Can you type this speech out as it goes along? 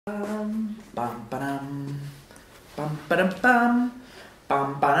Bum, bum, ba-dum. Bum, ba-dum, bum.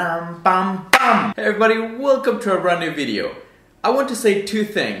 Bum, ba-dum, bum, bum. Hey everybody, welcome to a brand new video. I want to say two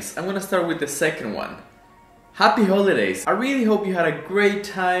things. I'm gonna start with the second one. Happy holidays. I really hope you had a great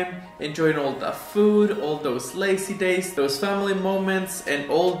time enjoying all the food, all those lazy days, those family moments, and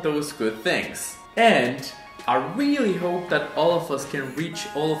all those good things. And I really hope that all of us can reach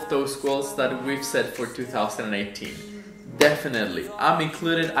all of those goals that we've set for 2018. Definitely. I'm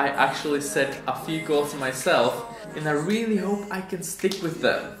included. I actually set a few goals myself and I really hope I can stick with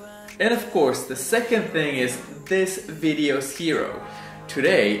them. And of course, the second thing is this video's hero.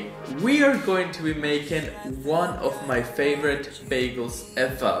 Today, we are going to be making one of my favorite bagels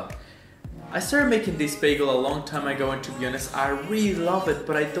ever. I started making this bagel a long time ago and to be honest, I really love it,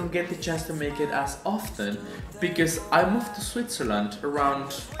 but I don't get the chance to make it as often because I moved to Switzerland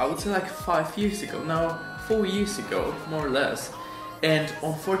around, I would say like 5 years ago, now 4 years ago, more or less. And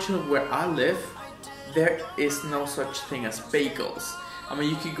unfortunately where I live, there is no such thing as bagels. I mean,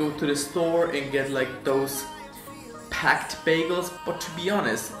 you could go to the store and get like those packed bagels, but to be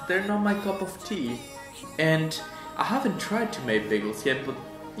honest, they're not my cup of tea. And I haven't tried to make bagels yet, but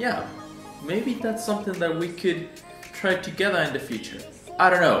yeah, maybe that's something that we could try together in the future. I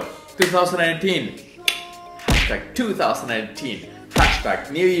don't know. 2019. Hashtag 2019.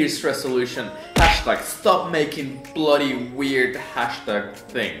 Hashtag New Year's resolution. Hashtag stop making bloody weird hashtag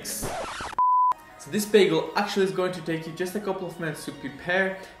things. So this bagel actually is going to take you just a couple of minutes to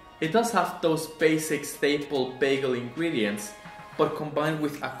prepare. It does have those basic staple bagel ingredients, but combined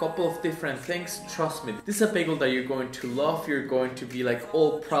with a couple of different things, trust me, this is a bagel that you're going to love, you're going to be like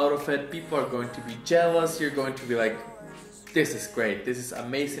all proud of it, people are going to be jealous, you're going to be like, this is great, this is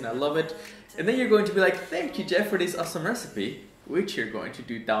amazing, I love it. And then you're going to be like, thank you Jeff for this awesome recipe, which you're going to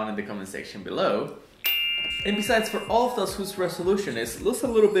do down in the comment section below. And besides, for all of those whose resolution is lose a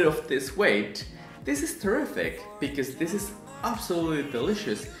little bit of this weight, this is terrific because this is absolutely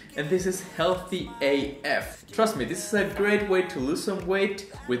delicious and this is healthy AF. Trust me, this is a great way to lose some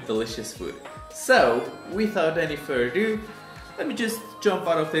weight with delicious food. So, without any further ado, let me just jump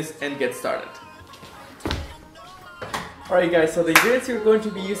out of this and get started. Alright guys, so the ingredients you're going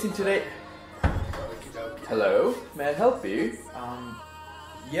to be using today... Hello? May I help you?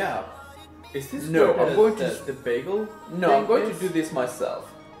 Yeah. Is this no, I'm going to the bagel? No, I'm going to do this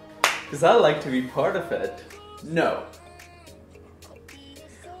myself. Because I like to be part of it. No.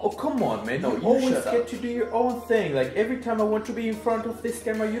 Oh come on man, no, you always get to do your own thing. Like every time I want to be in front of this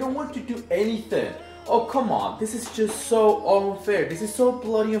camera, you don't want to do anything. Oh come on, this is just so unfair. This is so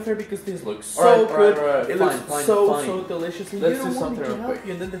bloody unfair because this looks so good. Right. It looks so delicious. And let's do something real quick.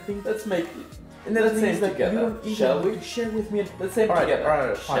 And then the thing, let's make it. And then let's say it together. Shall we? Share with me. Let's say it together.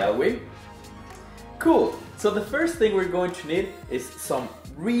 Alright, shall we? Cool. So the first thing we're going to need is some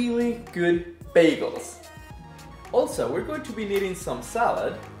really good bagels. Also, we're going to be needing some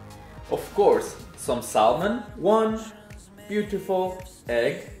salad, of course, some salmon, one beautiful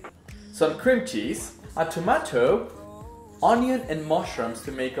egg, some cream cheese, a tomato, onion and mushrooms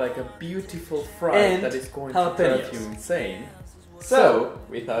to make like a beautiful fry that is going to drive you insane. So,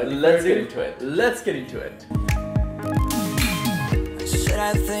 without let's get into it. Let's get into it. Said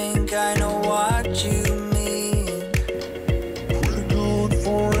I think I know what you mean. We're good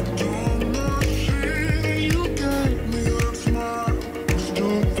for a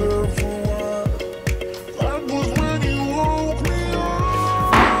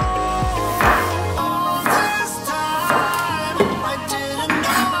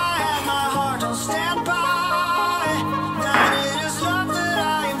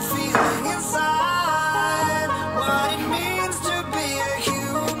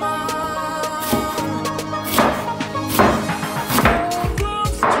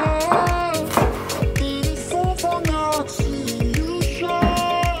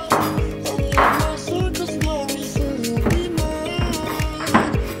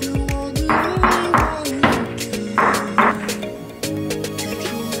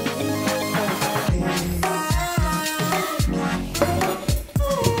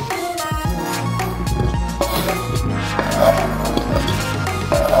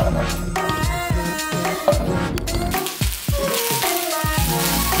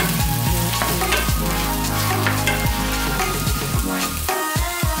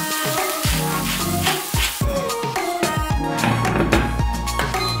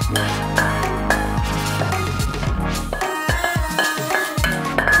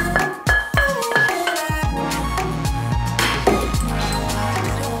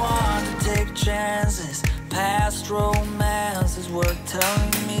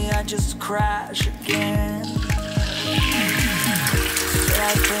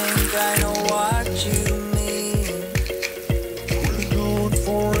think I know what you mean. We're good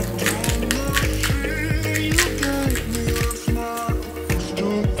for it. You gave me a smile.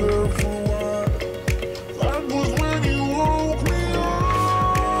 Stood there for a while. That was when you woke me up.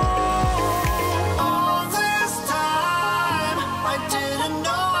 All this time, I didn't know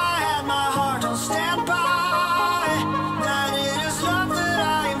I had my heart on standby. That it is love that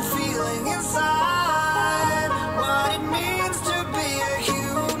I am feeling inside. What it means to be a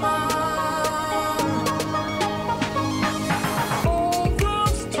human. All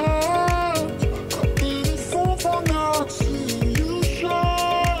this time, I didn't fall for not seeing you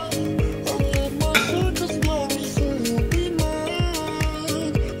shine. I let my circus blow me so you'll be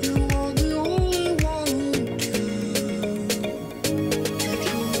mine. You are the only one who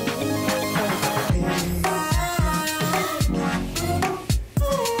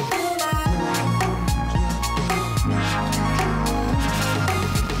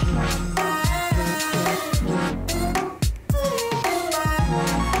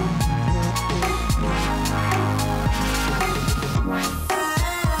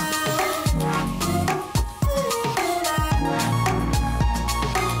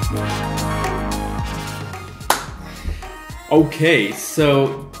Okay,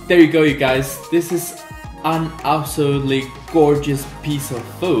 so there you go, you guys. This is an absolutely gorgeous piece of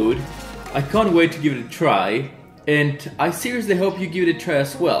food. I can't wait to give it a try, and I seriously hope you give it a try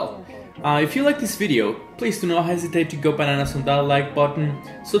as well. If you like this video, please do not hesitate to go bananas on that like button.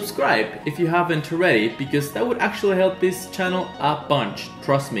 Subscribe if you haven't already, because that would actually help this channel a bunch,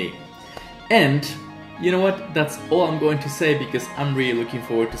 trust me. And you know what? That's all I'm going to say, because I'm really looking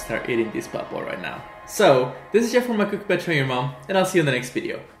forward to start eating this bad boy right now. So, this is Jeff from My Cook Better Than Your Mom, and I'll see you in the next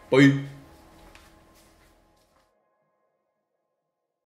video. Bye!